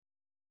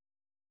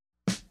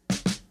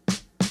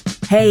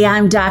Hey,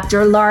 I'm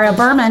Dr. Laura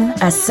Berman,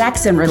 a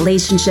sex and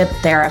relationship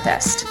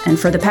therapist. And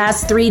for the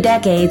past 3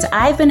 decades,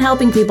 I've been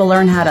helping people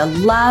learn how to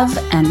love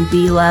and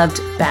be loved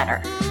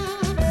better.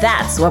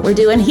 That's what we're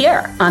doing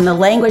here on The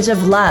Language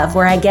of Love,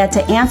 where I get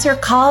to answer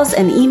calls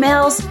and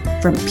emails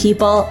from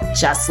people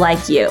just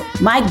like you.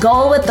 My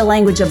goal with The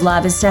Language of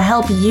Love is to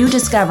help you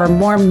discover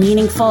more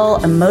meaningful,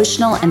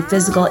 emotional, and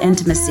physical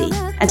intimacy,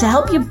 and to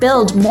help you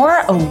build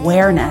more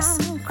awareness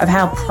of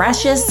how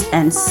precious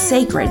and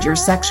sacred your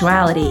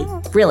sexuality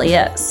really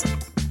is.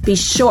 Be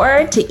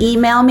sure to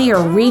email me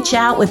or reach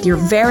out with your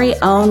very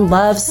own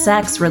love,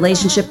 sex,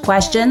 relationship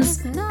questions,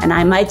 and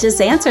I might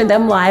just answer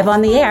them live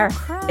on the air.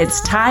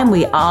 It's time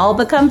we all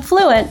become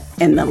fluent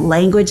in the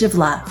language of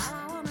love.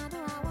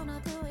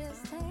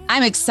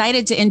 I'm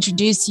excited to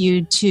introduce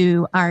you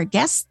to our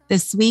guest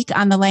this week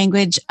on the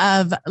Language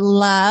of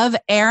Love.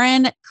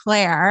 Erin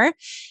Claire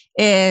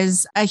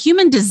is a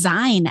human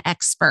design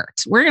expert.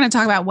 We're going to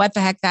talk about what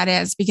the heck that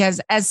is, because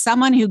as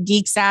someone who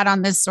geeks out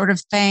on this sort of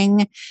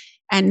thing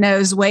and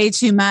knows way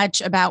too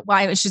much about, well,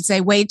 I should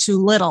say way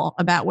too little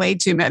about way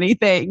too many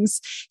things,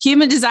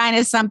 human design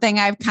is something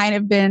I've kind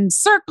of been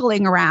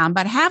circling around,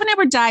 but haven't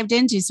ever dived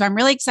into. So I'm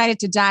really excited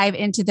to dive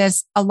into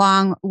this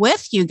along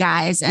with you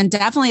guys, and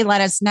definitely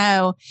let us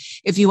know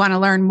if you want to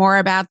learn more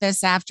about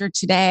this after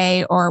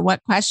today or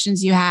what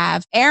questions you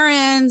have.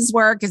 Erin's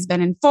work has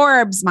been in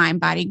Forbes, Mind,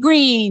 Body,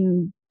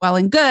 Green, Well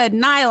and Good,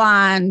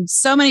 Nylon,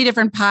 so many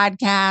different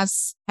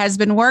podcasts, has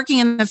been working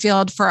in the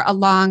field for a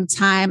long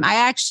time. I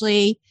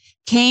actually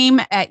came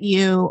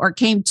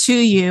to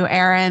you,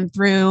 Erin,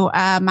 through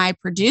my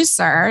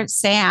producer,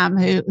 Sam,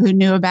 who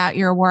knew about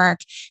your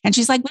work. And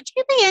she's like, would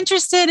you be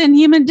interested in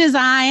human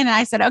design? And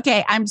I said,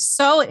 okay, I'm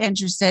so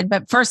interested.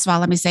 But first of all,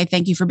 let me say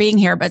thank you for being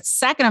here. But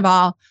second of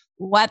all,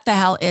 what the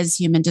hell is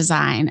human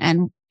design,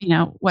 and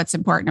what's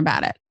important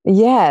about it?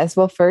 Yes.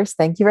 Well, first,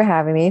 thank you for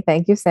having me.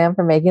 Thank you, Sam,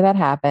 for making that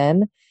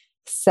happen.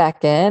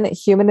 Second,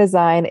 human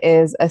design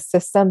is a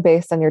system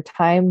based on your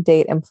time,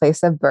 date, and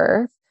place of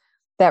birth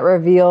that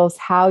reveals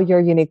how you're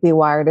uniquely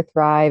wired to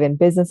thrive in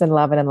business and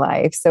love and in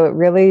life. So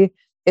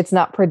it's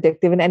not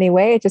predictive in any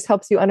way. It just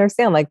helps you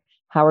understand, like,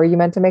 how are you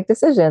meant to make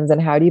decisions,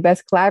 and how do you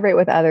best collaborate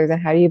with others,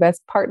 and how do you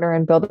best partner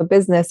and build a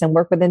business and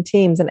work within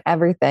teams and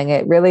everything.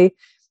 It really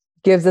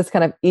gives us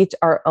kind of each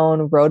our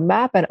own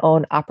roadmap and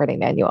own operating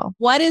manual.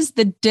 What is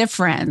the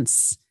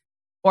difference?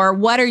 Or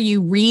what are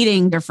you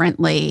reading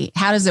differently?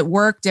 How does it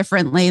work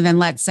differently than,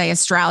 let's say,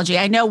 astrology?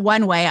 I know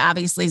one way,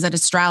 obviously, is that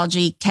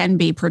astrology can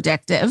be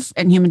predictive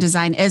and human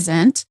design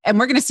isn't. And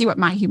we're going to see what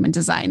my human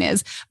design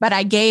is. But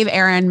I gave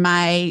Erin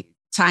my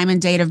time and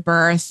date of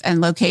birth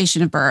and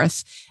location of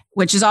birth,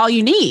 which is all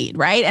you need,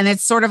 right? And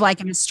it's sort of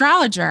like an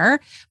astrologer.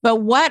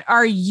 But what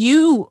are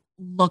you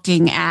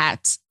looking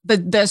at?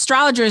 The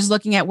astrologer is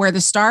looking at where the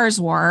stars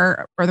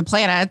were, or the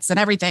planets and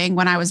everything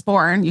when I was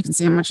born. You can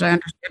see how much I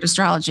understand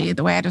astrology,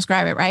 the way I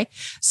describe it, right?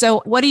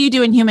 So what do you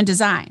do in human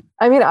design?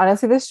 I mean,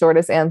 honestly, the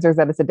shortest answer is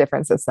that it's a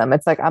different system.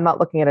 It's like, I'm not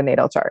looking at a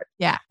natal chart.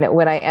 Yeah.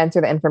 When I enter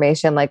the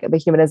information, like the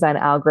human design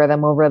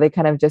algorithm will really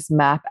kind of just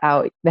map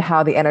out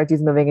how the energy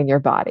is moving in your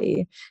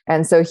body.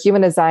 And so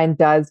human design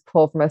does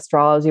pull from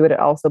astrology, but it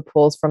also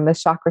pulls from the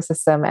chakra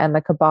system and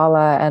the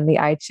Kabbalah and the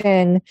I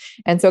Ching.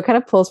 And so it kind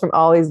of pulls from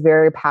all these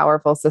very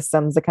powerful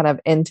systems kind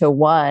of into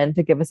one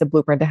to give us a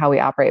blueprint to how we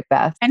operate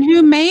best. And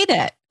who made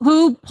it?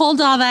 Who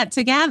pulled all that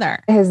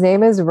together? His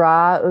name is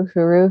Ra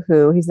Uhuru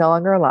Hu. He's no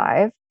longer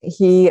alive.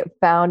 He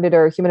founded,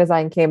 or human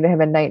design came to him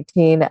in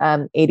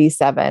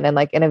 1987. And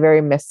like in a very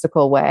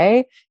mystical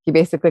way, he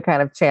basically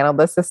kind of channeled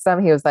the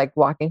system. He was like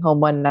walking home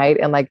one night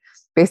and like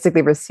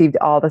basically received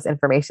all this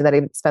information that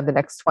he spent the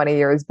next 20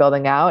 years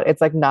building out.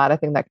 It's like not a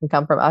thing that can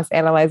come from us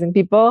analyzing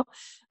people.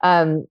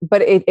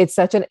 But it's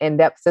such an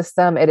in-depth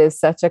system. It is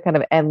such a kind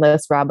of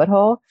endless rabbit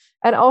hole.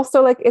 And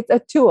also like it's a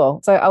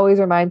tool. So I always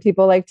remind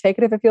people, like, take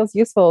it if it feels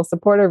useful,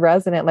 supportive,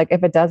 resonant. Like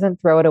if it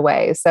doesn't, throw it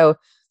away. So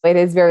it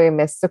is very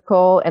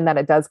mystical in that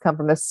it does come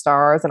from the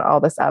stars and all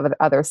this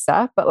other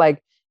stuff. But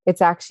like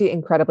it's actually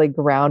incredibly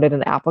grounded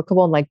and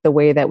applicable in like the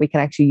way that we can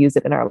actually use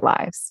it in our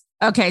lives.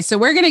 Okay, so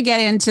we're going to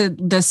get into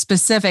the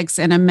specifics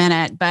in a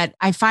minute, but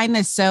I find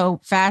this so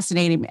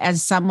fascinating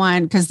as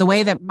someone, because the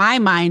way that my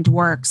mind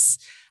works,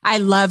 I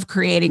love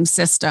creating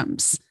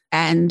systems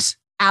and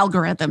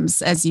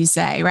algorithms, as you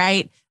say,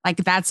 right? Like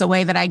that's a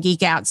way that I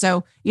geek out.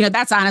 So,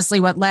 that's honestly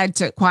what led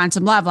to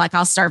Quantum Love. Like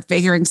I'll start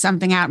figuring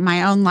something out in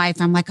my own life.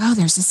 I'm like, oh,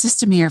 there's a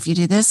system here if you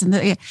do this.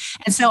 And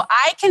so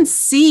I can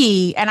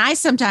see, and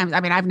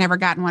I've never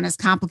gotten one as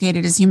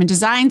complicated as human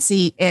design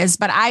is,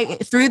 but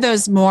through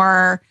those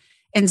more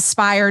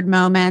inspired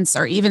moments,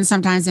 or even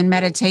sometimes in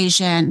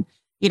meditation,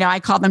 I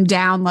call them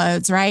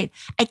downloads, right?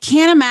 I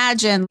can't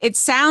imagine. It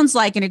sounds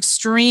like an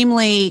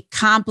extremely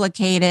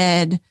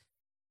complicated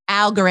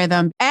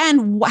algorithm,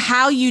 and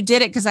how you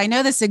did it. Because I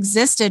know this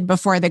existed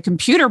before the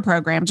computer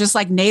program, just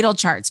like natal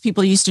charts.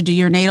 People used to do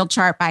your natal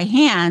chart by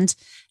hand.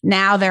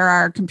 Now there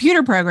are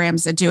computer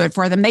programs that do it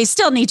for them. They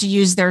still need to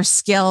use their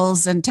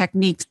skills and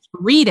techniques to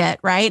read it,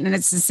 right? And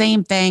it's the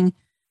same thing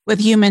with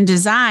human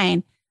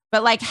design.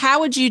 But like, how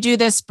would you do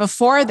this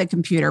before the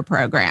computer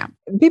program?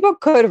 People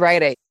could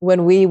write it.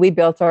 When we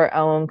built our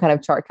own kind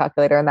of chart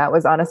calculator, and that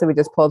was honestly, we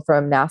just pulled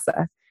from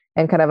NASA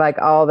and kind of like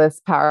all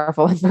this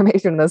powerful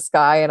information in the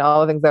sky and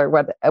all the things that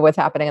are what's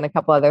happening and a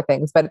couple other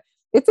things. But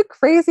it's a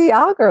crazy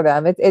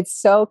algorithm. It's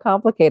so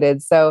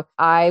complicated. So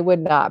I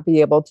would not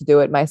be able to do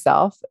it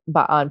myself,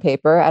 but on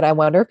paper. And I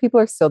wonder if people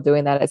are still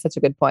doing that. It's such a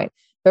good point.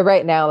 But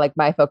right now, like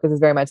my focus is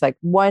very much like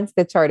once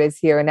the chart is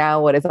here,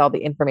 now what is all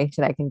the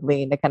information I can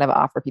glean to kind of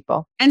offer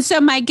people? And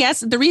so my guess,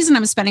 the reason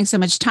I'm spending so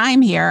much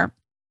time here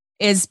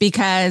is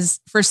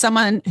because for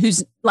someone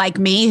who's like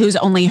me, who's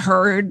only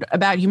heard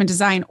about human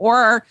design,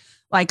 or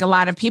like a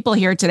lot of people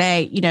here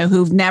today,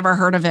 who've never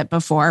heard of it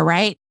before,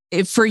 right?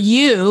 For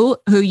you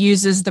who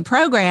uses the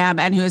program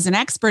and who is an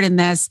expert in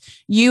this,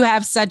 you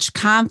have such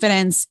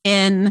confidence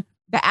in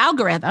the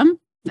algorithm.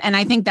 And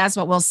I think that's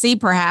what we'll see.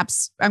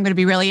 Perhaps I'm going to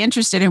be really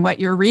interested in what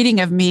your reading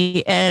of me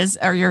is,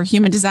 or your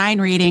human design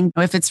reading.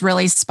 If it's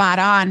really spot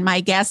on,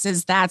 my guess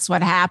is that's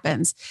what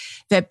happens,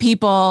 that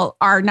people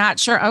are not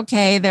sure,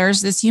 okay,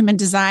 there's this human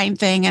design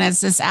thing, and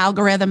it's this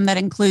algorithm that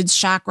includes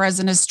chakras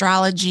and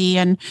astrology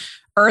and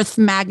earth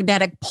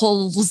magnetic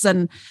pulls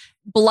and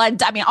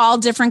blood. I mean, all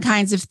different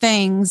kinds of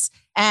things.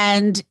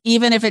 And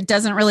even if it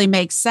doesn't really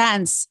make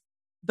sense,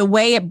 the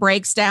way it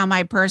breaks down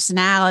my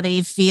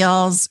personality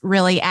feels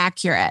really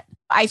accurate.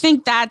 I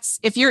think that's,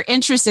 if you're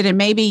interested, and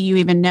maybe you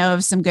even know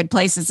of some good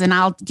places, and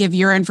I'll give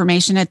your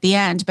information at the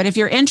end. But if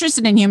you're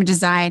interested in human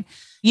design,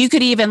 you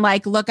could even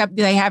like look up,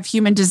 they have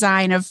human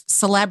design of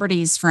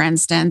celebrities, for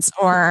instance,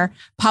 or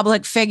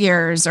public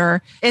figures,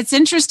 or it's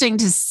interesting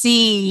to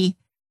see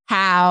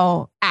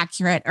how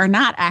accurate or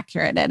not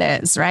accurate it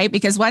is, right?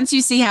 Because once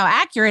you see how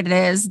accurate it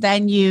is,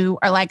 then you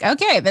are like,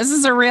 okay, this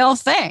is a real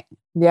thing.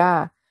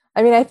 Yeah.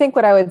 I mean, I think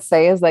what I would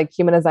say is like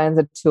human design is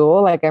a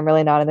tool. Like I'm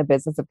really not in the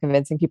business of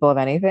convincing people of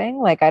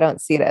anything. Like I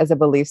don't see it as a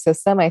belief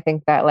system. I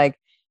think that like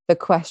the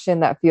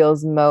question that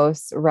feels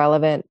most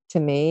relevant to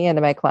me and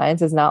to my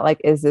clients is not like,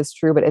 is this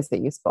true, but is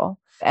it useful?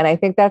 And I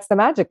think that's the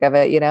magic of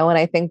it, And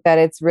I think that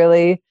it's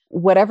really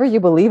whatever you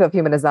believe of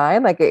human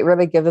design, like it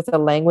really gives us a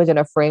language and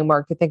a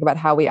framework to think about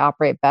how we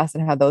operate best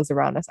and how those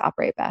around us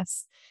operate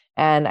best.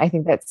 And I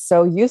think that's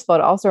so useful.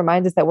 It also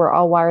reminds us that we're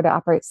all wired to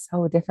operate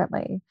so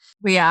differently.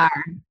 We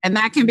are. And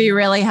that can be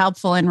really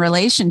helpful in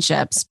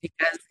relationships,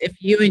 because if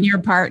you and your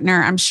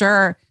partner, I'm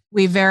sure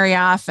we very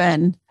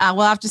often,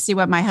 we'll have to see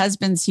what my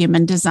husband's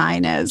human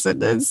design is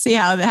and see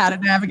how to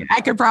navigate.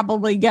 I could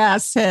probably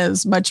guess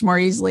his much more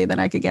easily than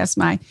I could guess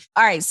mine.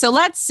 All right. So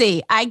let's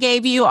see. I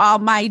gave you all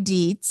my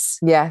deets.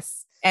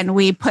 Yes. And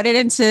we put it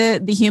into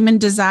the human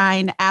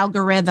design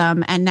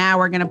algorithm, and now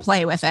we're going to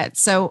play with it.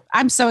 So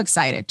I'm so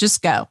excited.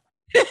 Just go.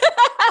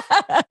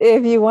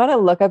 If you want to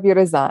look up your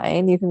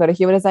design, you can go to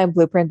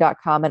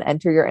humandesignblueprint.com and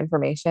enter your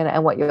information.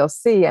 And what you'll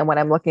see, and what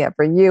I'm looking at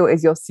for you,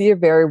 is you'll see a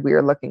very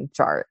weird looking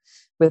chart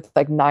with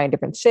like 9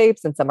 different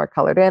shapes, and some are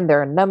colored in.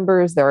 There are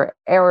numbers, there are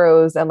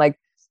arrows, and like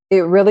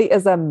it really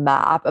is a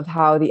map of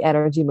how the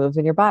energy moves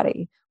in your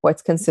body,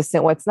 what's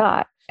consistent, what's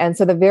not. And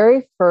so the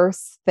very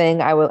first thing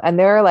and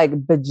there are like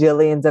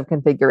bajillions of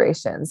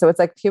configurations. So it's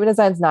like human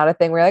design is not a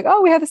thing where you're like,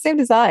 oh, we have the same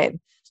design.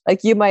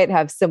 Like you might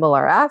have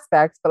similar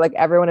aspects, but like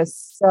everyone is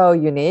so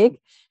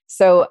unique.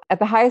 So at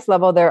the highest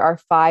level, there are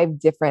 5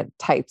 different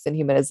types in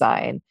human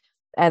design.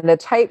 And the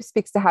type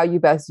speaks to how you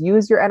best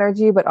use your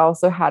energy, but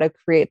also how to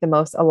create the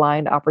most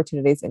aligned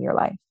opportunities in your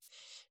life.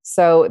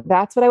 So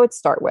that's what I would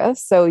start with.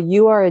 So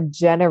you are a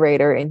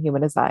generator in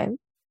human design.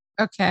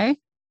 Okay.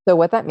 So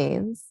what that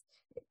means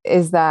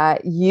is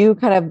that you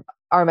kind of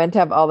are meant to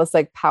have all this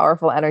like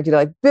powerful energy to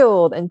like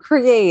build and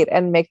create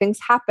and make things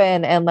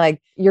happen. And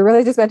like, you're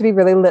really just meant to be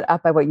really lit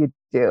up by what you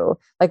do.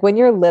 Like when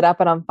you're lit up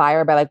and on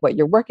fire by like what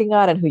you're working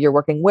on and who you're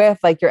working with,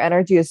 like your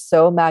energy is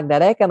so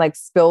magnetic and like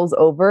spills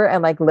over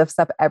and like lifts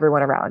up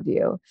everyone around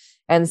you.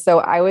 And so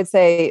I would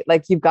say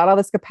like, you've got all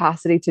this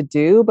capacity to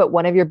do, but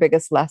one of your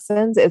biggest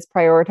lessons is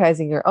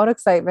prioritizing your own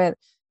excitement,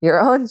 your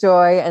own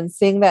joy, and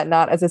seeing that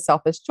not as a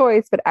selfish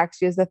choice, but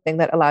actually as the thing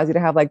that allows you to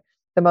have like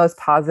the most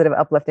positive,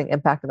 uplifting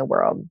impact in the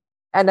world.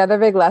 Another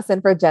big lesson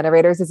for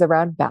generators is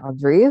around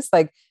boundaries.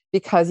 Like,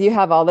 because you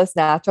have all this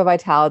natural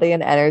vitality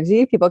and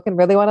energy, people can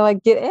really want to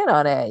like get in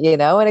on it,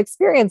 and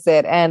experience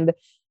it. And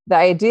the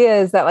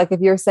idea is that like, if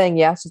you're saying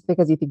yes, just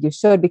because you think you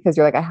should, because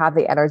you're like, I have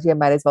the energy, I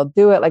might as well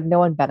do it. Like no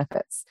one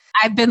benefits.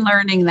 I've been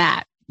learning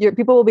that.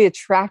 People will be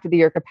attracted to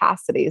your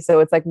capacity. So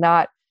it's like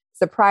not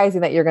surprising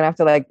that you're going to have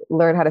to like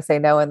learn how to say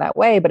no in that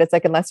way. But it's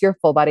like, unless you're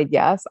full bodied,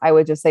 yes, I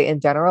would just say in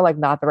general, like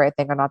not the right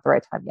thing or not the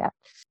right time yet.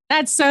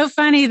 That's so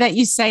funny that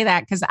you say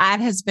that, because that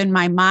has been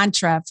my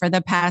mantra for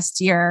the past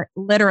year.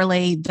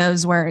 Literally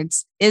those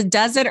words.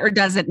 Does it or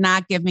does it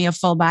not give me a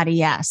full body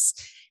yes?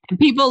 And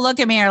people look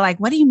at me and are like,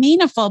 what do you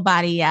mean a full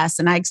body yes?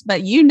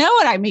 But you know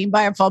what I mean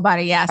by a full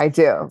body yes. I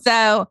do.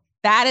 So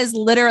that is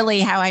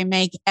literally how I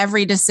make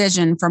every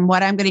decision, from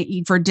what I'm going to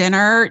eat for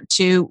dinner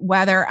to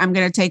whether I'm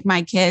going to take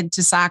my kid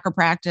to soccer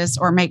practice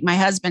or make my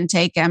husband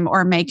take him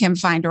or make him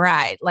find a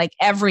ride. Like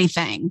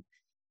everything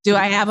Do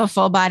I have a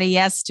full body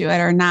yes to it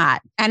or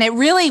not? And it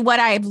really, what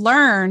I've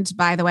learned,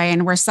 by the way,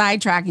 and we're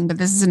sidetracking, but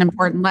this is an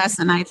important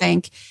lesson, I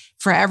think,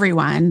 for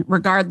everyone,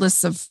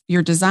 regardless of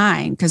your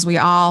design, because we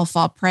all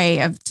fall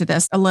prey to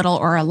this a little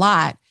or a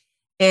lot,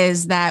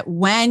 is that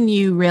when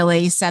you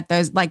really set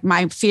those, like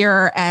my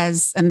fear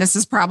as, and this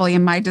is probably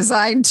in my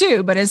design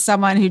too, but as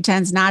someone who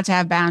tends not to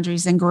have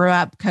boundaries and grew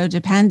up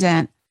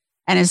codependent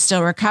and is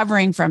still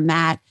recovering from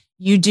that,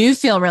 you do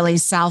feel really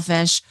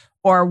selfish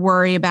or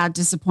worry about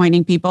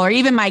disappointing people, or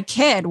even my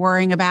kid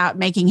worrying about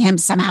making him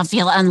somehow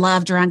feel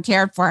unloved or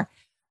uncared for.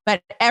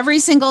 But every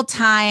single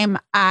time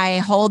I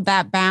hold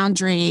that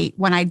boundary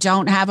when I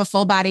don't have a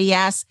full body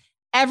yes,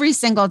 every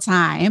single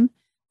time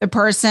the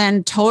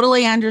person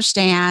totally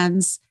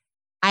understands.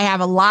 I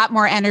have a lot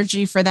more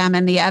energy for them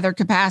in the other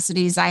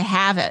capacities. I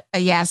have a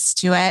yes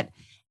to it.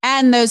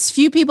 And those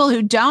few people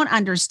who don't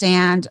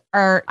understand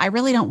I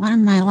really don't want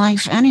in my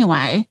life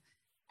anyway.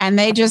 And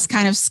they just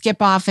kind of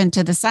skip off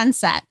into the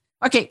sunset.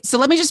 Okay, so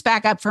let me just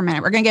back up for a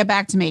minute. We're going to get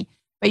back to me.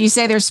 But you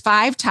say there's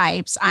 5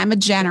 types. I'm a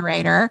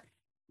generator.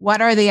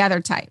 What are the other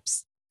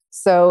types?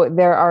 So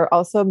there are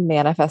also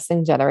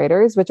manifesting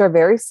generators, which are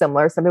very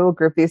similar. Some people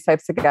group these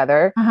types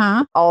together.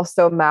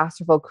 Also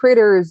masterful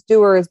creators,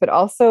 doers, but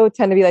also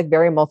tend to be like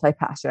very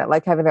multi-passionate,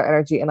 like having their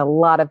energy in a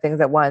lot of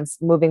things at once,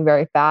 moving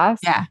very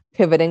fast,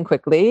 pivoting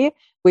quickly.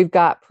 We've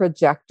got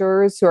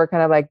projectors who are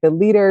kind of like the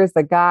leaders,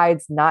 the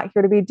guides, not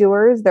here to be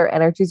doers. Their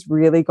energy is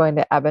really going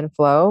to ebb and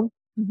flow.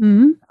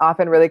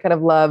 Often really kind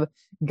of love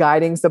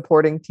guiding,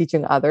 supporting,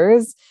 teaching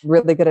others,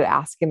 really good at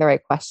asking the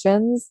right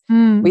questions.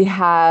 We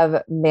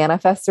have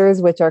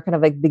manifestors, which are kind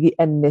of like the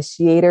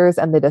initiators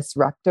and the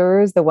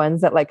disruptors, the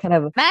ones that like kind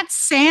of... That's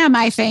Sam,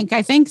 I think.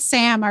 I think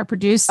Sam, our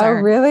producer. Oh,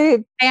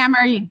 really? Sam,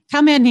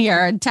 come in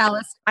here and tell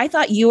us. I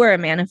thought you were a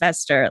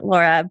manifestor,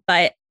 Laura,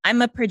 but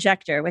I'm a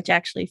projector, which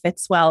actually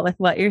fits well with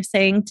what you're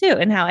saying too,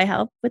 and how I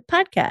help with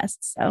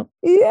podcasts. So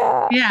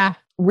yeah.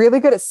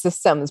 Really good at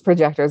systems,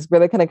 projectors,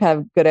 really kind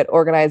of good at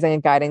organizing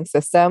and guiding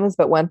systems.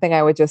 But one thing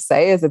I would just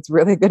say is it's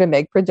really good to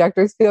make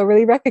projectors feel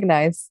really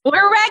recognized.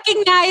 We're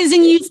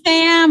recognizing you,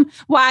 Sam.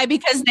 Why?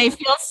 Because they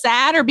feel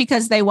sad or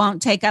because they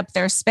won't take up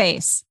their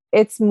space?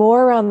 It's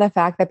more around the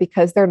fact that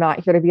because they're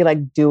not here to be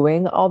like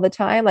doing all the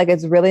time, like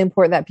it's really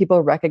important that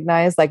people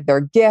recognize like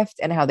their gift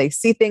and how they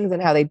see things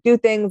and how they do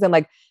things. And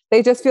like,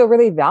 they just feel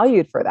really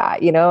valued for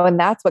that, and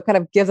that's what kind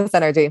of gives us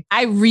energy.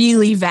 I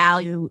really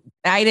value,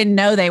 I didn't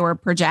know they were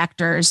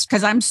projectors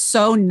because I'm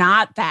so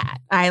not that.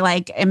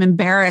 I am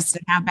embarrassed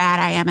at how bad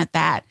I am at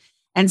that.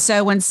 And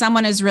so when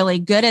someone is really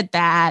good at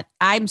that,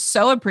 I'm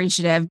so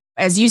appreciative.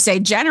 As you say,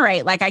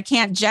 generate, like I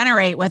can't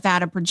generate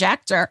without a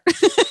projector.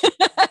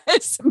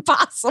 It's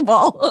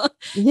impossible.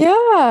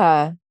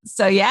 Yeah.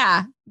 So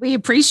yeah, we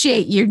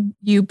appreciate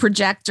you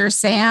projector,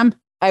 Sam.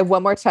 I have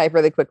one more type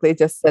really quickly,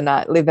 just to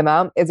not leave them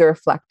out, is a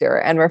reflector.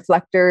 And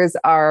reflectors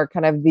are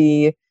kind of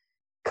the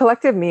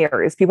collective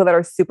mirrors, people that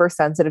are super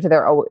sensitive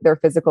to their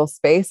physical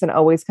space and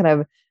always kind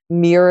of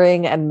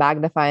mirroring and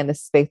magnifying the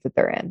space that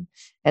they're in.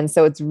 And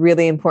so it's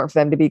really important for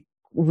them to be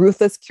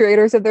ruthless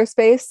curators of their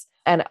space.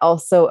 And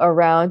also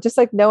around just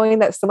like knowing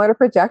that similar to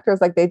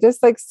projectors, like they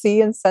just like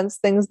see and sense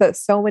things that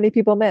so many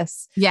people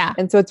miss. Yeah.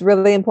 And so it's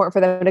really important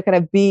for them to kind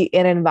of be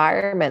in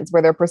environments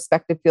where their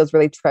perspective feels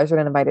really treasured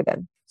and invited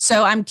in.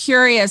 So I'm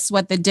curious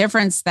what the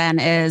difference then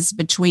is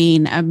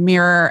between a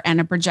mirror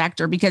and a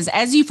projector, because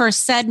as you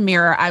first said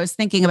mirror, I was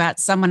thinking about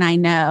someone I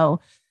know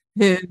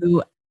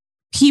who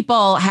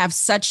people have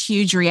such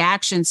huge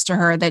reactions to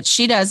her that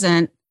she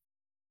doesn't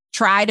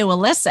try to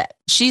elicit.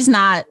 She's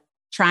not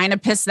trying to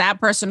piss that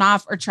person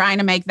off or trying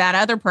to make that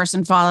other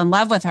person fall in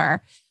love with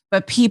her.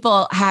 But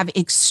people have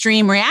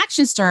extreme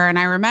reactions to her. And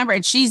I remember,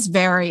 and she's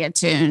very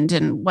attuned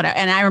and whatever.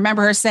 And I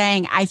remember her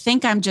saying, I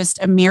think I'm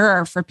just a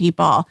mirror for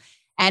people.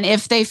 And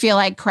if they feel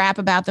like crap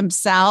about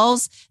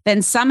themselves,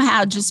 then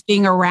somehow just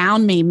being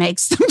around me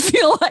makes them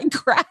feel like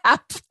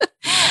crap.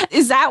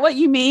 Is that what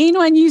you mean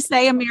when you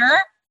say a mirror?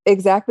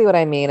 Exactly what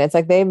I mean. It's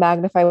like they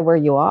magnify where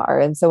you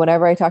are. And so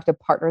whenever I talk to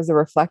partners or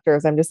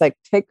reflectors, I'm just like,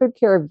 take good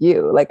care of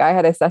you. Like I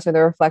had a session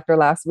with a reflector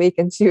last week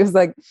and she was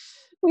like,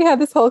 we had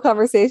this whole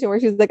conversation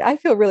where she's like, I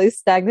feel really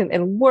stagnant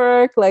in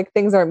work, like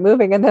things aren't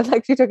moving. And then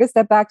like she took a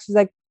step back. She's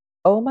like,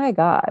 oh my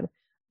God,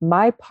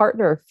 my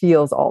partner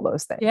feels all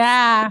those things.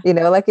 Yeah.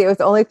 Like it was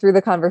only through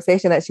the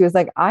conversation that she was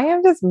like, I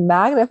am just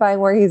magnifying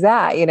where he's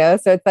at,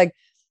 So it's like,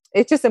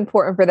 it's just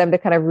important for them to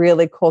kind of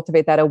really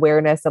cultivate that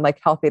awareness and like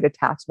healthy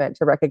detachment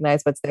to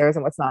recognize what's theirs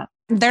and what's not.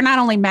 They're not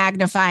only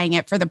magnifying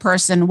it for the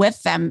person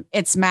with them,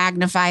 it's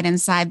magnified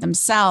inside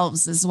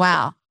themselves as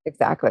well.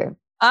 Exactly.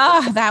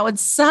 Oh, that would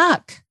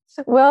suck.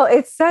 Well,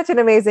 it's such an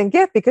amazing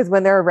gift because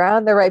when they're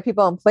around the right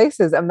people and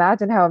places,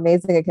 imagine how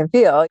amazing it can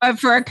feel. But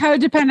for a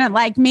codependent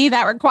like me,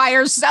 that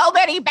requires so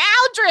many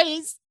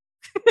boundaries.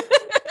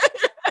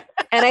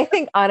 And I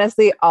think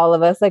honestly, all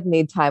of us like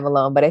need time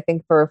alone. But I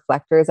think for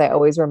reflectors, I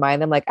always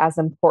remind them like as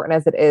important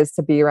as it is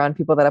to be around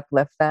people that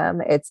uplift them,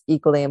 it's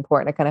equally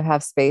important to kind of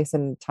have space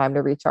and time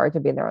to recharge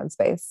and be in their own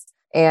space.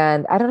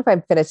 And I don't know if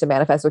I'm finished the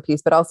manifestor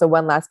piece, but also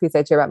one last piece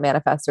I'd share about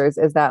manifestors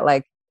is that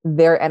like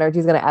their energy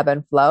is going to ebb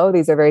and flow.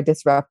 These are very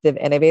disruptive,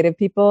 innovative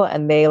people,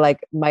 and they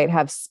like might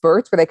have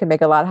spurts where they can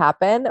make a lot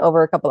happen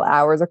over a couple of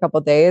hours or a couple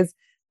of days,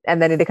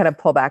 and then need to kind of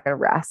pull back and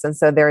rest. And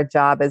so their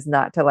job is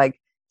not to like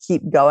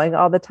keep going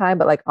all the time,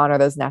 but like honor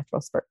those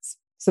natural spurts.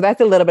 So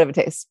that's a little bit of a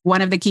taste.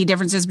 One of the key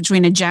differences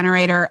between a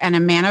generator and a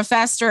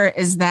manifester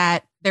is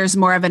that there's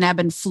more of an ebb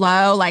and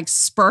flow, like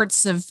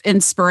spurts of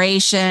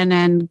inspiration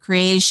and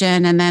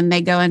creation. And then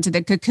they go into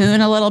the cocoon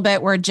a little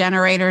bit, where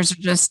generators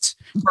are just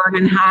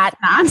burning hot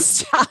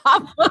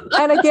nonstop.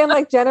 And again,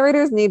 like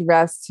generators need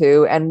rest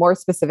too. And more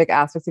specific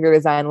aspects of your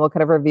design will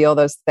kind of reveal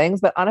those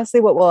things. But honestly,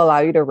 what will allow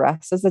you to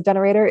rest as a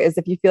generator is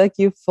if you feel like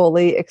you've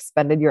fully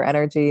expended your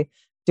energy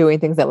doing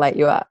things that light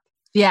you up.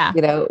 Yeah.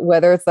 You know,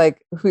 whether it's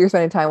like who you're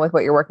spending time with,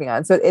 what you're working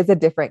on. So it's a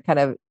different kind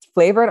of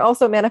flavor. And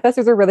also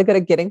manifestors are really good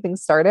at getting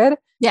things started.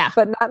 Yeah.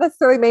 But not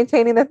necessarily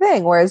maintaining the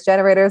thing. Whereas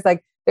generators,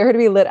 like they're here to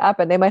be lit up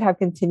and they might have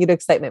continued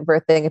excitement for a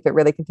thing if it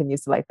really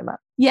continues to light them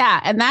up. Yeah.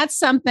 And that's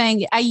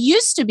something I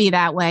used to be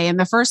that way. In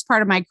the first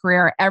part of my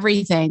career,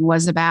 everything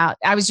was about,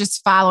 I was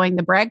just following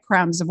the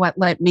breadcrumbs of what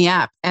lit me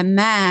up. And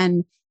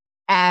then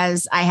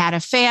as I had a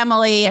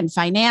family and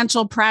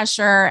financial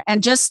pressure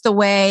and just the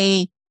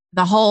way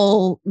the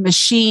whole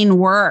machine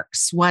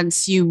works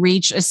once you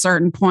reach a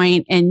certain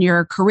point in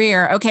your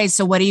career. Okay,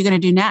 so what are you going to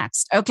do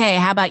next? Okay,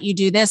 how about you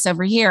do this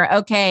over here?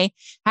 Okay,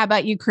 how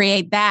about you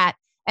create that?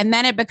 And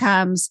then it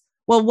becomes,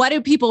 well, what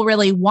do people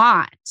really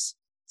want?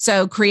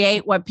 So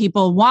create what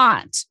people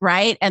want,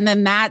 right? And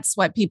then that's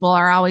what people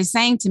are always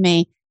saying to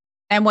me.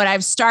 And what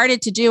I've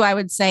started to do, I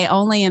would say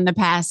only in the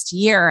past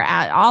year,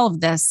 all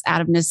of this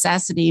out of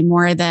necessity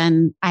more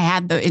than I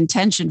had the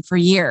intention for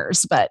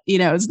years. But, you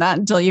know, it's not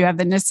until you have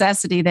the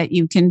necessity that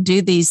you can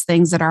do these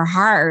things that are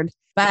hard.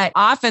 But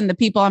often the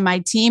people on my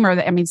team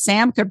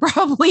Sam could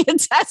probably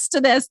attest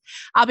to this.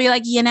 I'll be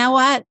like, you know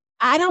what?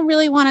 I don't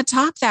really want to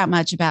talk that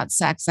much about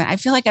sex. And I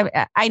feel like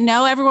I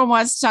know everyone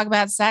wants to talk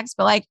about sex,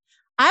 but like,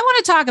 I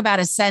want to talk about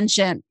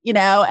ascension, you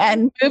know,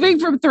 and moving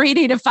from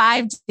 3D to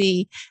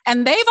 5D.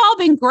 And they've all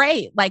been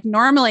great. Like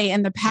normally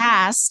in the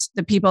past,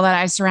 the people that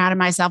I surrounded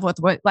myself with,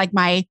 like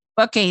my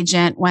book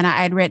agent, when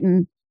I'd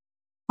written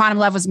Quantum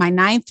Love was my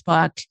 9th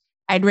book,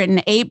 I'd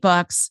written 8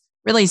 books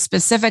really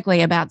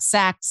specifically about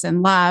sex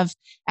and love.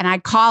 And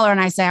I'd call her and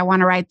I say, I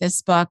want to write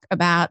this book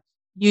about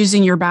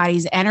using your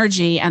body's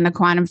energy and the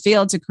quantum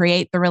field to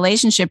create the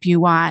relationship you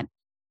want.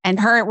 And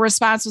her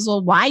response was,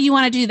 well, why you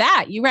want to do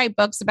that? You write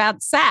books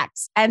about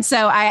sex. And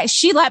so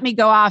she let me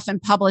go off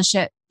and publish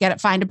it,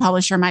 find a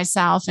publisher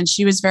myself. And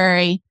she was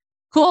very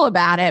cool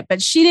about it, but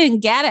she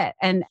didn't get it.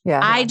 And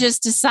I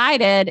just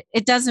decided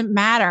it doesn't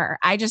matter.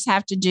 I just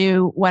have to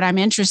do what I'm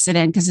interested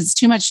in because it's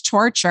too much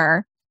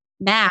torture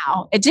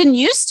now. It didn't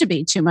used to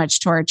be too much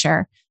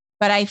torture,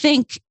 but I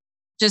think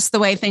just the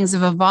way things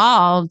have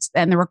evolved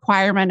and the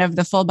requirement of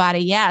the full body,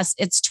 yes,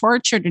 it's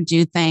torture to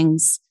do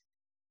things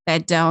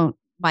that don't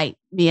light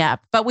me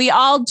up. But we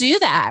all do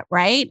that,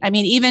 right? I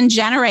mean, even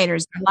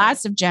generators,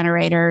 lots of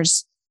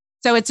generators.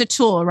 So it's a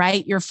tool,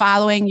 right? You're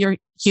following your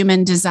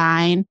human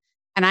design.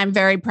 And I'm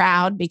very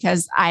proud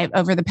because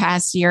over the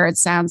past year, it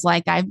sounds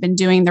like I've been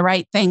doing the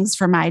right things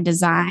for my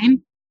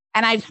design.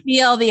 And I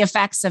feel the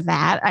effects of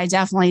that. I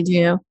definitely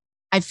do.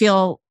 I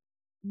feel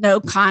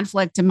no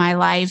conflict in my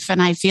life and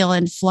I feel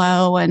in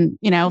flow and,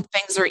 you know,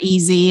 things are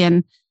easy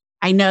and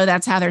I know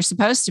that's how they're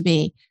supposed to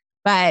be.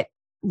 But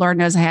Lord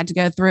knows I had to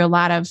go through a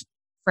lot of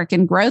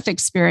freaking growth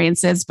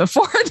experiences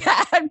before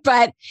that.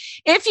 But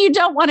if you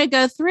don't want to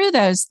go through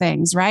those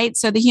things, right?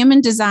 So the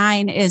human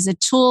design is a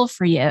tool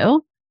for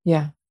you.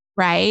 Yeah.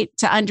 Right.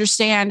 To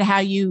understand how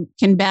you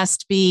can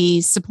best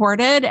be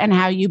supported and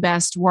how you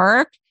best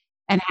work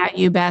and how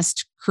you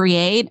best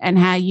create and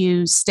how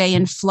you stay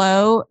in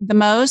flow the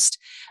most.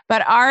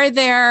 But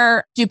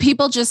do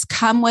people just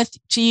come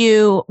to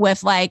you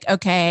with like,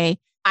 okay,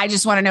 I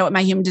just want to know what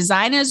my human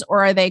design is?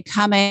 Or are they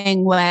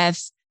coming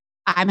with,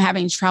 I'm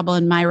having trouble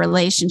in my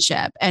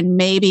relationship and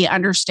maybe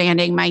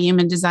understanding my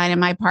human design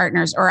and my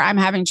partners, or I'm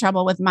having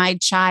trouble with my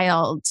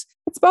child?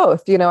 It's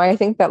both. You know, I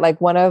think that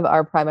like one of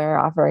our primary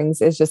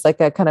offerings is just like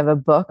a kind of a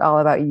book all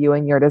about you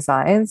and your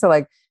design. So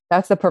like,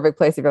 that's the perfect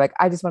place if you're like,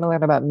 I just want to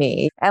learn about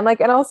me and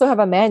also have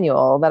a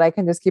manual that I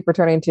can just keep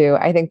returning to.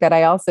 I think that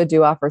I also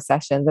do offer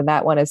sessions and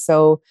that one is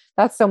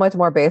that's so much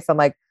more based on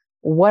like,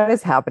 what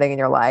is happening in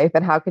your life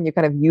and how can you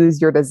kind of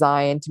use your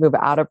design to move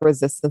out of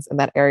resistance in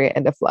that area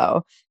into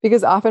flow?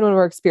 Because often when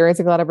we're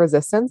experiencing a lot of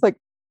resistance, like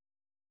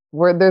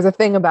there's a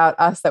thing about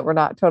us that we're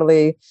not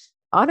totally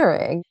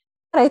honoring.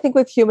 And I think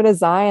with human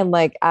design,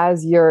 like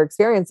as you're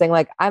experiencing,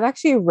 like I'm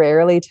actually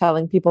rarely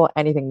telling people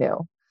anything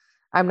new.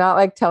 I'm not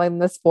like telling them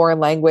this foreign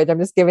language. I'm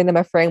just giving them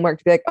a framework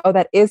to be like, oh,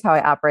 that is how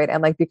I operate.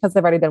 And like, because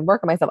I've already done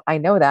work on myself, I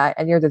know that.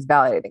 And you're just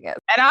validating it.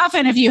 And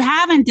often if you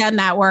haven't done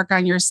that work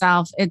on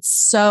yourself, it's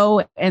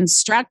so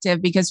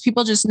instructive because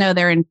people just know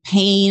they're in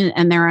pain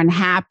and they're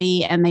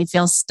unhappy and they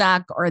feel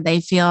stuck or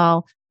they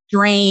feel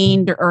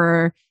drained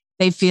or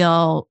they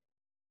feel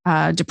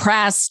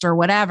depressed or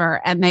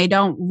whatever. And they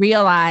don't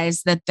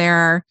realize that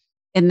they're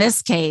in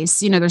this case,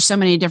 there's so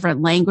many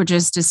different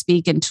languages to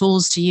speak and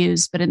tools to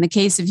use. But in the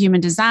case of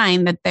human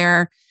design, that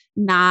they're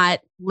not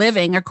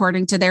living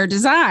according to their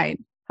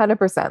design.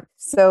 100%.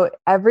 So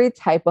every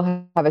type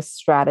will have a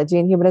strategy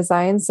in human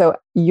design. So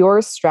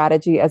your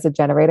strategy as a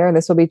generator, and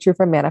this will be true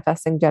for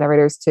manifesting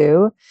generators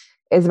too,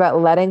 is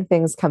about letting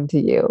things come to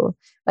you.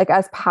 Like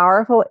as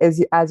powerful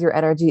as your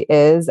energy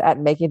is at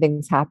making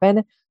things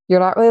happen, you're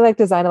not really like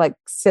designed to like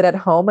sit at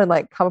home and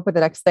like come up with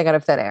the next thing out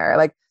of thin air.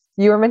 Like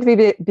you are meant to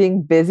be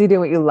being busy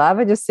doing what you love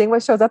and just seeing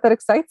what shows up that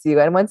excites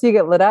you. And once you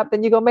get lit up,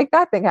 then you go make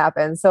that thing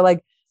happen. So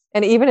like,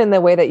 and even in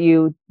the way that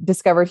you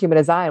discovered human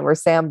design, where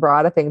Sam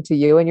brought a thing to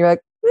you and you're like,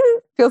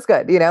 feels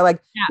good,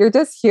 you're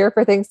just here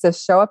for things to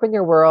show up in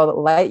your world,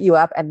 light you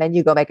up, and then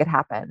you go make it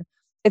happen.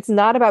 It's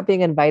not about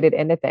being invited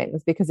into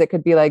things, because it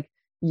could be like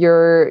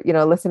you're,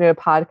 listening to a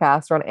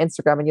podcast or on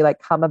Instagram and you like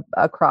come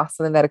across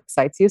something that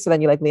excites you. So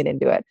then you like lean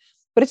into it.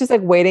 But it's just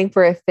like waiting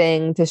for a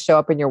thing to show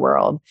up in your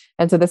world.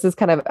 And so this is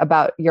kind of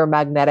about your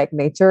magnetic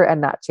nature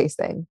and not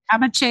chasing.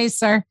 I'm a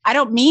chaser. I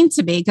don't mean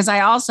to be, because I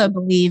also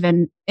believe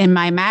in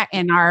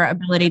our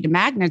ability to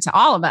magnet to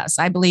all of us.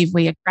 I believe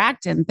we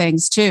attract in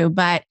things too.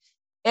 But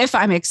if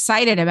I'm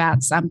excited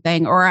about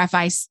something, or if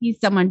I see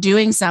someone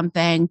doing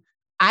something,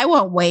 I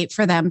won't wait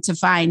for them to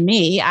find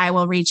me. I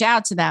will reach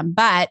out to them.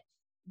 But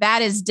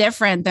that is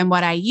different than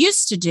what I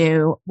used to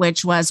do,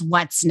 which was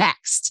what's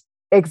next.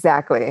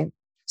 Exactly.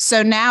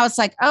 So now it's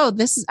like,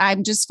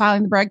 I'm just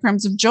following the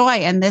breadcrumbs of joy.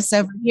 And this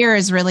over here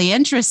is really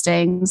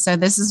interesting. So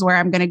this is where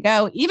I'm going to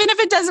go. Even if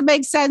it doesn't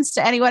make sense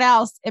to anyone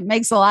else, it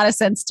makes a lot of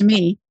sense to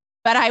me.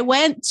 But I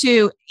went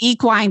to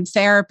equine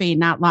therapy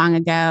not long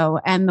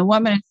ago, and the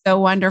woman is so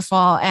wonderful.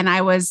 And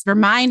I was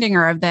reminding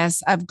her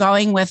of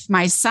going with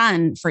my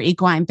son for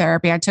equine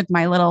therapy. I took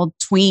my little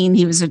tween.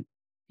 He was a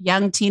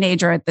young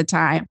teenager at the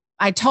time.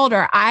 I told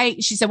her,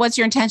 she said, "What's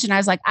your intention?" I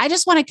was like, "I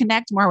just want to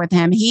connect more with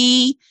him.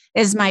 He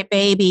is my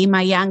baby,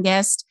 my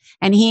youngest.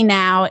 And he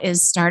now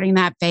is starting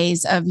that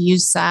phase of you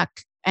suck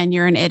and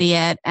you're an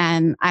idiot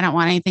and I don't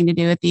want anything to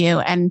do with you."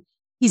 And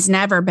he's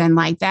never been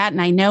like that.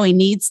 And I know he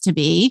needs to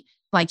be.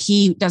 Like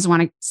he doesn't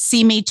want to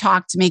see me,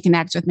 talk to me,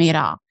 connect with me at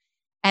all.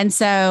 And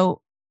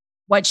so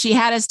what she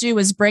had us do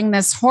was bring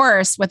this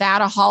horse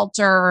without a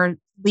halter or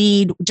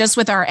lead, just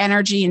with our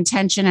energy,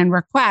 intention, and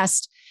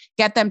request,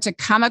 get them to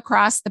come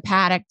across the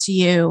paddock to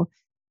you,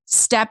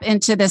 step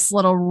into this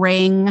little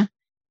ring,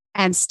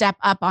 and step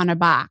up on a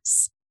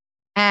box.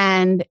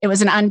 And it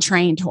was an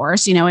untrained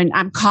horse, and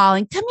I'm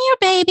calling, "Come here,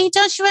 baby.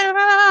 Don't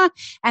you?"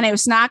 And it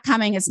was not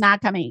coming. It's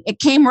not coming. It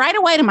came right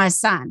away to my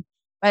son,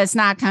 but it's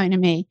not coming to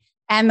me.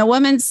 And the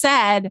woman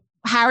said,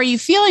 "How are you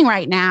feeling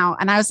right now?"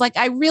 And I was like,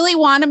 "I really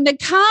want him to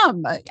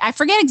come." I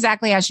forget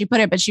exactly how she put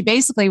it, but she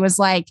basically was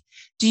like,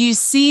 "Do you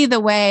see the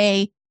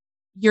way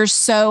you're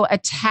so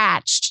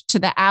attached to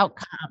the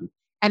outcome,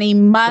 and he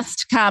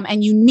must come,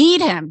 and you need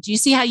him? Do you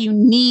see how you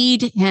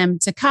need him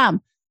to come?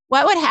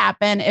 What would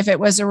happen if it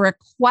was a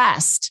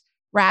request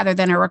rather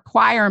than a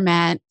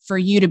requirement for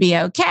you to be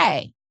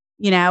okay,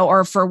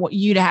 or for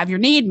you to have your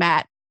need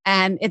met?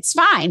 And it's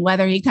fine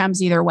whether he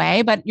comes either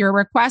way, but you're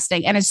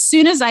requesting." And as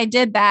soon as I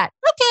did that,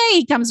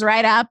 he comes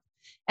right up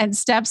and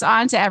steps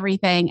onto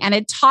everything. And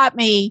it taught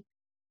me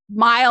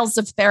miles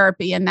of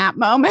therapy in that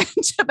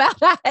moment about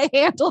how to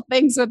handle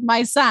things with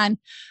my son.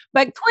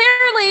 But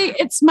clearly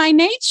it's my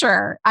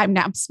nature.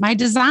 It's my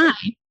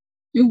design.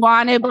 You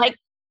want to like,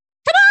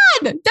 come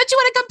on, don't you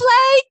want to come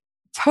play?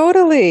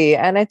 Totally.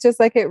 And it's just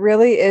like, it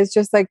really is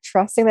just like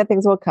trusting that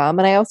things will come.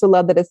 And I also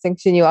love the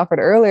distinction you offered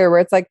earlier, where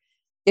it's like,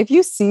 if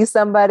you see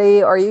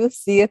somebody or you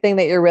see a thing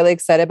that you're really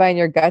excited by and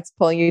your gut's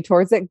pulling you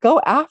towards it, go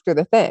after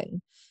the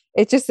thing.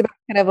 It's just about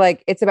kind of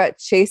like, it's about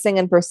chasing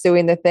and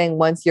pursuing the thing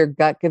once your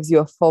gut gives you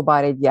a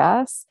full-bodied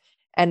yes,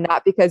 and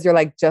not because you're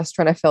like just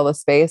trying to fill the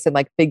space and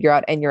like figure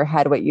out in your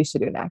head what you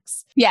should do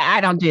next. Yeah, I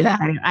don't do that.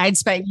 I'd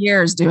spent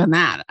years doing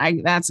that.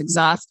 That's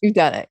exhausting. You've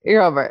done it.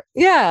 You're over it.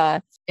 Yeah.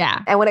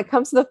 Yeah. And when it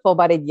comes to the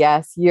full-bodied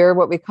yes, you're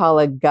what we call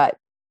a gut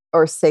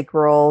or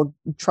sacral,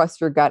 trust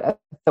your gut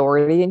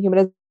authority in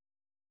human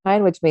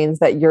design, which means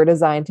that you're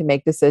designed to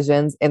make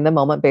decisions in the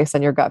moment based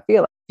on your gut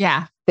feeling.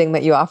 Yeah. Thing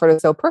that you offered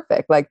is so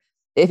perfect. Like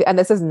and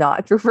this is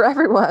not true for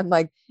everyone.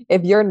 Like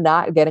if you're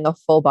not getting a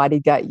full body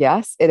gut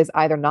yes, it is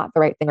either not the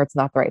right thing or it's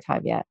not the right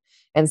time yet.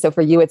 And so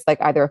for you, it's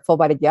like either a full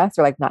bodied yes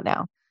or like not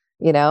now,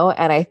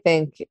 And I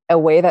think a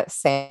way that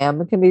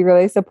Sam can be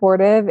really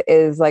supportive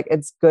is like,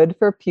 it's good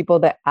for people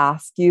to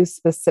ask you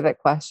specific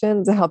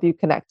questions to help you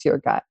connect to your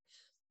gut.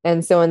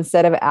 And so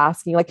instead of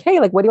asking like, "Hey,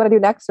 like, what do you want to do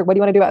next?" Or "What do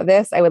you want to do about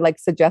this?" I would like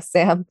suggest,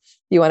 Sam,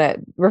 you want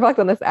to reflect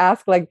on this,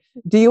 ask like,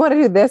 "Do you want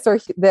to do this or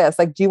this?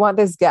 Like, do you want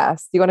this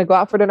guest? Do you want to go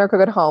out for dinner or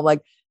cook at home?"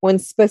 Like when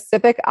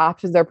specific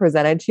options are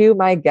presented to you,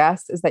 my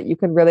guess is that you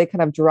can really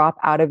kind of drop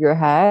out of your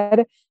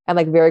head and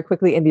like very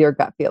quickly into your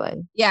gut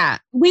feeling. Yeah,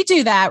 we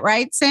do that,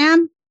 right,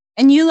 Sam?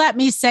 And you let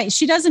me say,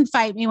 she doesn't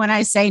fight me when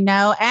I say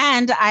no.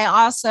 And I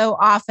also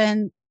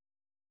often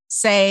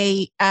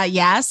say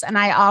yes. And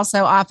I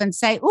also often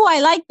say, "Oh,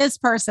 I like this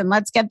person.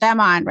 Let's get them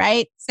on."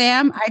 Right,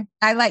 Sam?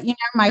 I let you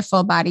know my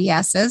full body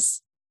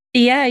yeses.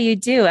 Yeah, you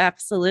do.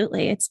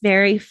 Absolutely. It's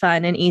very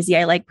fun and easy.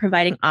 I like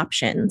providing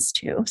options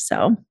too.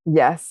 So,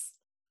 Yes.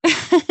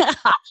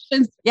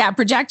 Options. Yeah,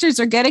 projectors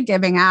are good at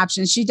giving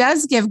options. She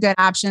does give good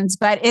options,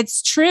 but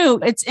it's true.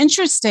 It's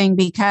interesting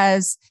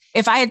because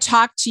if I had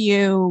talked to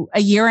you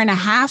a year and a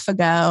half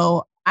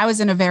ago, I was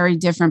in a very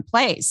different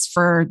place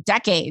for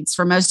decades,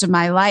 for most of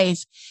my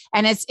life.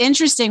 And it's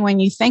interesting when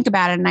you think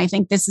about it. And I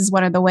think this is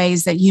one of the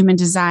ways that human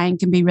design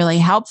can be really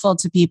helpful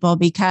to people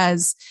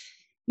because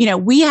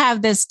we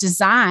have this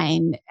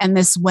design and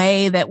this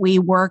way that we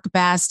work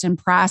best and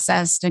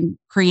process and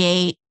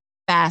create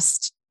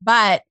best,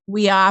 but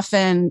we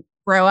often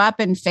grow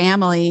up in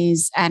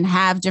families and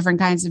have different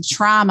kinds of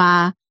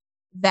trauma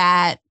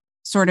that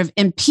sort of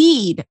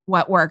impede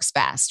what works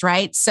best,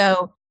 right?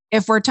 So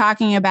if we're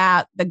talking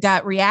about the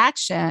gut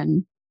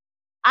reaction,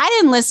 I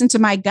didn't listen to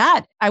my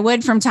gut. I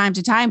would from time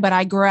to time, but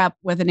I grew up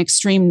with an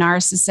extreme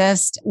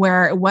narcissist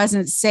where it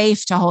wasn't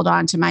safe to hold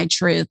on to my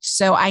truth.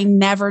 So I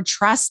never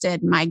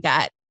trusted my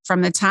gut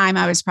from the time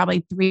I was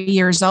probably 3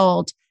 years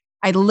old.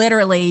 It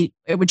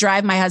would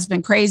drive my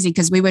husband crazy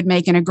because we would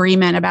make an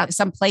agreement about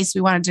some place we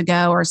wanted to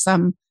go or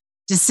some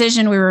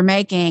decision we were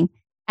making.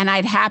 And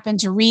I'd happen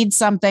to read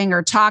something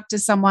or talk to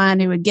someone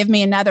who would give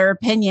me another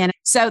opinion.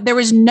 So there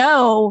was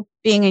no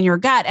being in your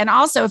gut. And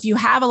also, if you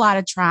have a lot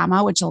of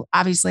trauma, which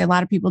obviously a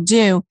lot of people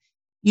do,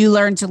 you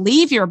learn to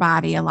leave your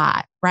body a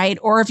lot, right?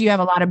 Or if you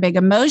have a lot of big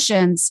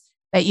emotions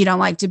that you don't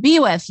like to be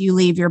with, you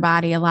leave your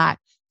body a lot.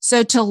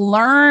 So to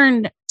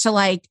learn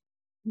to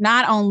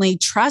not only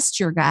trust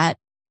your gut,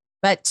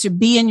 but to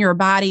be in your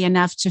body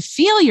enough to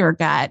feel your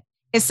gut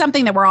is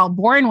something that we're all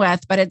born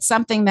with, but it's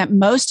something that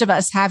most of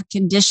us have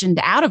conditioned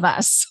out of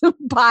us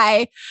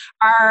by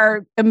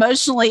our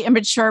emotionally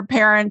immature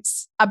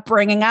parents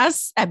upbringing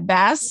us at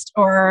best,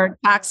 or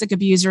toxic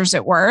abusers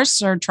at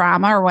worst, or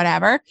trauma or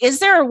whatever. Is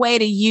there a way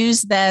to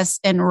use this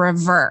in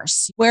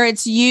reverse where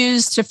it's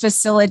used to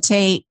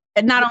facilitate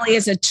not only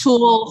as a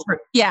tool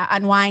for,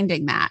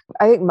 unwinding that?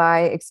 I think my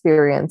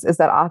experience is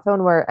that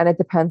often and it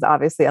depends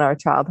obviously on our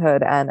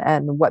childhood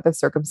and what the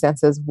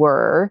circumstances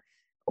were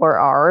or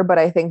are, but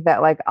I think that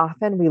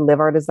often we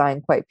live our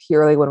design quite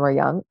purely when we're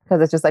young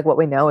because it's just what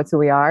we know, it's who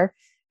we are.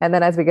 And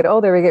then as we get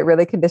older, we get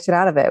really conditioned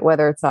out of it,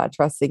 whether it's not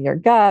trusting your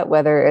gut,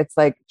 whether it's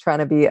trying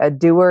to be a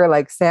doer,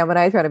 like Sam and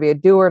I trying to be a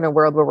doer in a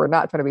world where we're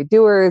not trying to be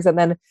doers. And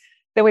then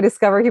we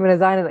discover human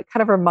design and it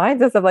kind of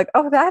reminds us of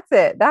oh, that's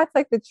it. That's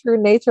the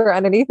true nature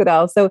underneath it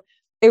all. So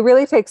it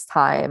really takes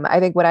time. I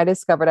think when I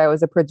discovered I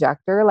was a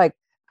projector,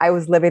 I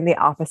was living the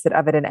opposite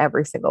of it in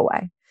every single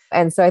way.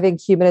 And so I think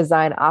human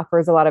design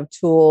offers a lot of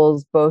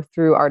tools, both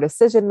through our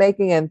decision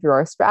making and through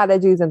our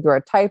strategies and through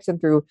our types and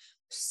through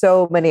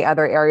so many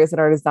other areas in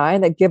our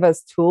design that give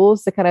us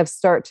tools to kind of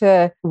start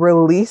to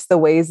release the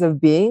ways of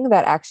being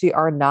that actually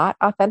are not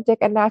authentic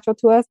and natural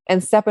to us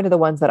and step into the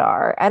ones that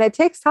are. And it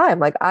takes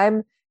time.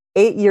 I'm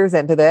 8 years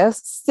into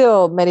this,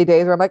 still many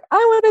days where I'm I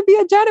want to be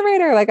a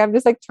generator. I'm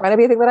just trying to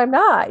be a thing that I'm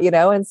not,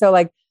 And so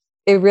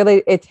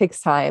it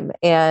takes time.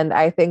 And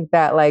I think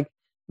that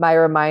my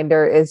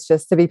reminder is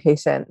just to be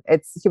patient.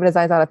 Human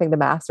design is not a thing to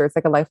master. It's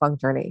a lifelong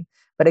journey,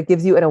 but it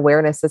gives you an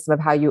awareness system of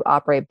how you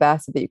operate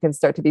best so that you can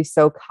start to be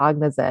so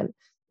cognizant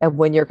of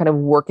when you're kind of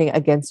working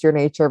against your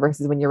nature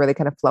versus when you're really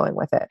kind of flowing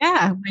with it.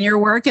 Yeah. When you're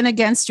working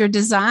against your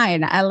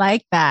design. I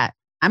like that.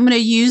 I'm going to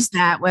use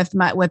that with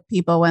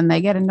people when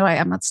they get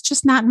annoyed. It's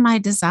just not in my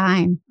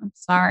design. I'm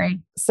sorry.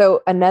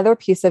 So another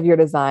piece of your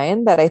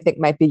design that I think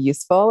might be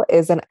useful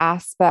is an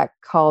aspect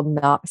called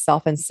not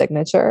self and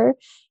signature.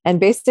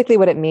 And basically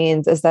what it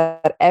means is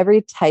that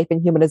every type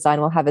in human design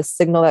will have a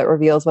signal that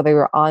reveals whether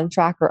you're on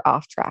track or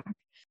off track.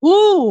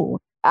 Ooh.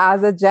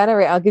 As a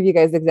generator, I'll give you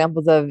guys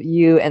examples of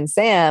you and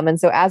Sam. And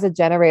so as a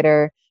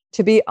generator,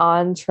 to be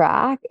on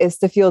track is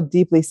to feel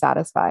deeply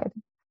satisfied.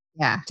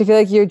 Yeah. To feel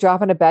you're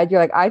dropping to bed,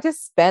 you're I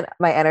just spent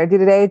my energy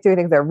today doing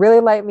things that really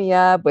light me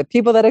up with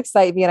people that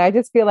excite me. And I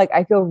just feel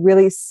I feel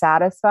really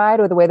satisfied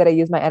with the way that I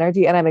use my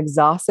energy and I'm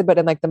exhausted, but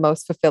in the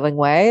most fulfilling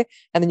way.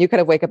 And then you kind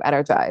of wake up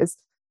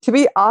energized. To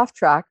be off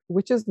track,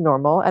 which is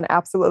normal and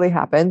absolutely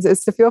happens,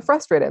 is to feel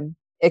frustrated.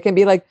 It can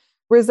be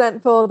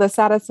resentful,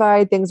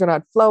 dissatisfied, things are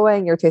not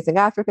flowing, you're chasing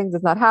after things,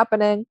 it's not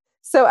happening.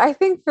 So I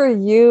think for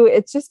you,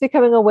 it's just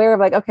becoming aware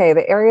of okay,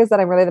 the areas that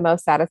I'm really the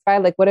most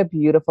satisfied, what a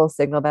beautiful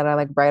signal that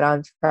I'm right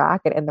on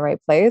track and in the right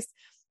place.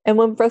 And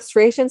when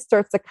frustration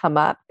starts to come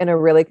up in a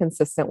really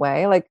consistent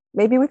way,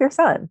 maybe with your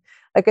son,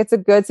 it's a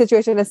good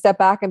situation to step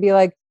back and be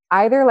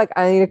either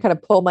I need to kind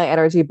of pull my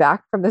energy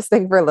back from this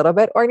thing for a little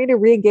bit, or I need to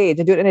re-engage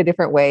and do it in a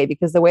different way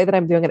because the way that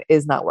I'm doing it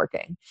is not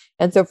working.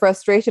 And so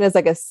frustration is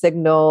a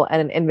signal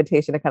and an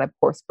invitation to kind of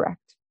course correct.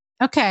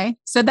 Okay.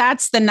 So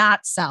that's the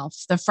not self.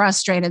 The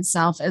frustrated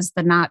self is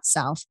the not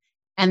self.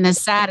 And the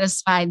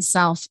satisfied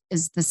self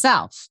is the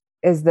self.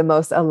 Is the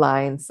most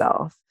aligned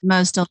self.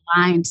 Most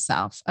aligned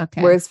self.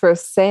 Okay. Whereas for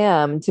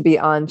Sam, to be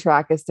on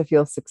track is to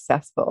feel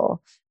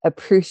successful,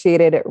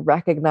 appreciated,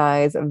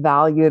 recognized,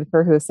 valued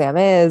for who Sam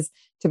is.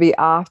 To be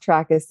off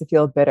track is to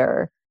feel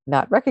bitter,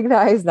 not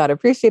recognized, not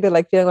appreciated,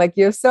 feeling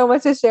you have so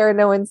much to share and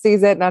no one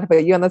sees it. Not to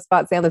put you on the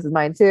spot, Sam, this is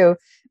mine too.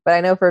 But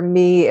I know for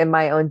me in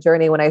my own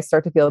journey, when I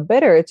start to feel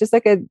bitter, it's just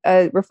like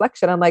a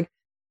reflection. I'm like,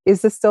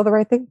 is this still the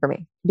right thing for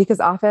me? Because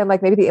often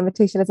like maybe the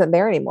invitation isn't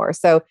there anymore.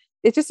 So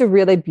it's just a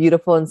really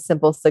beautiful and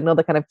simple signal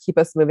to kind of keep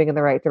us moving in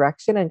the right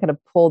direction and kind of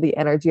pull the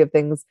energy of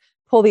things,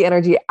 pull the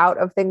energy out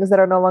of things that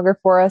are no longer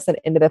for us and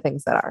into the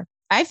things that are.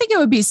 I think it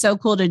would be so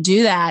cool to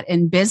do that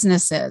in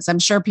businesses. I'm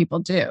sure people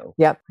do.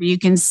 Yep. You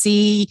can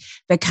see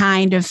the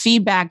kind of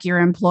feedback your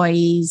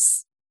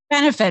employees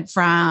benefit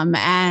from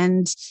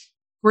and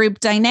group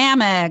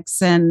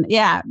dynamics. And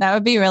yeah, that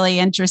would be really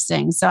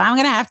interesting. So I'm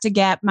going to have to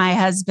get my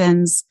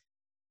husband's,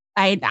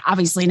 I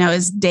obviously know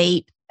his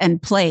date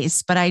and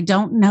place, but I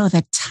don't know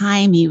the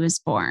time he was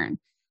born.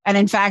 And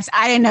in fact,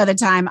 I didn't know the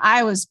time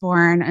I was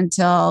born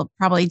until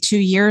probably 2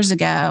 years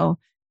ago.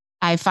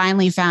 I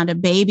finally found a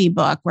baby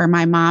book where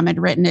my mom had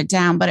written it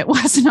down, but it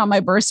wasn't on my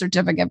birth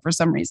certificate for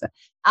some reason.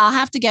 I'll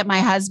have to get my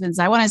husband's.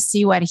 I want to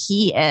see what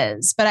he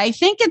is. But I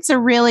think it's a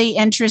really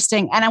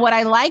interesting, and what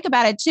I like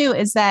about it too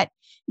is that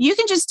you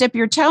can just dip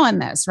your toe in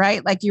this,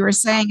 right? Like you were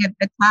saying at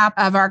the top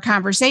of our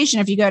conversation,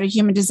 if you go to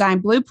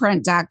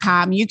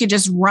humandesignblueprint.com, you could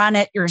just run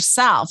it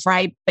yourself,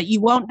 right? But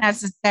you won't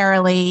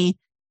necessarily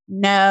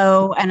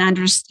know and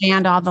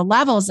understand all the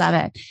levels of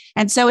it.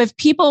 And so if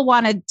people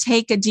want to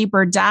take a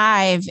deeper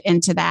dive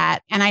into that,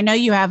 and I know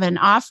you have an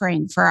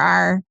offering for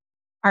our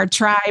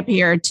tribe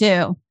here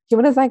too.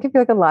 Human design can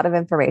feel like a lot of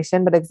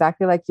information, but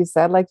exactly like you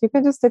said, like you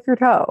can just dip your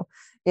toe.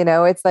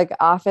 It's like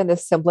often the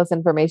simplest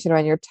information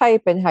around your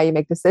type and how you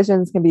make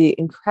decisions can be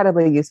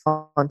incredibly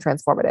useful and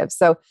transformative.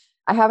 So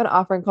I have an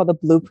offering called the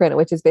Blueprint,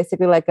 which is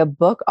basically like a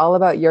book all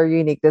about your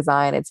unique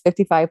design. It's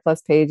 55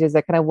 plus pages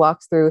that kind of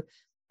walks through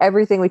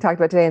everything we talked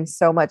about today and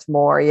so much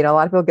more. A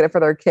lot of people get it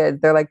for their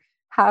kids. They're like,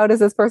 how does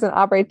this person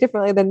operate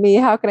differently than me?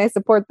 How can I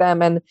support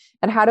them? And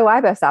how do I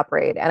best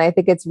operate? And I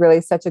think it's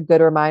really such a good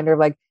reminder of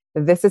like,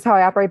 this is how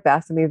I operate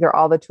best. And these are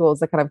all the tools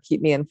that kind of keep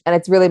me in. And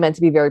it's really meant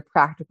to be very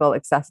practical,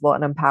 accessible,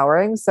 and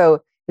empowering.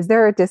 So is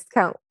there a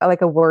discount,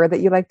 like a word that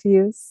you like to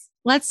use?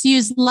 Let's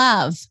use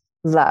love.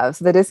 Love.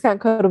 So the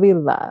discount code will be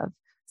love.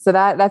 So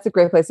that's a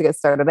great place to get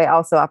started. They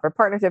also offer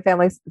partnership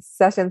family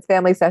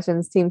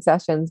sessions, team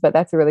sessions, but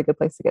that's a really good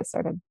place to get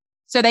started.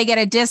 So they get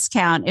a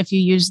discount if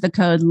you use the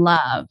code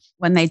LOVE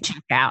when they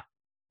check out.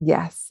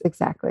 Yes,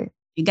 exactly.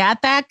 You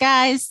got that,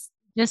 guys?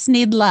 Just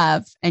need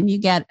love and you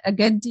get a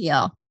good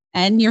deal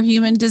and your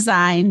human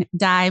design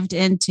dived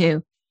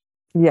into.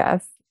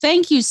 Yes.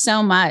 Thank you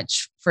so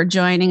much for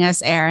joining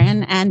us,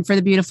 Erin, and for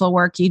the beautiful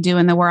work you do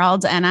in the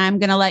world. And I'm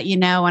going to let you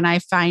know when I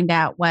find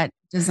out what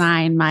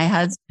design my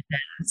husband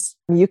is.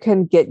 You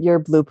can get your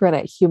blueprint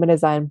at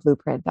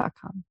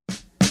humandesignblueprint.com.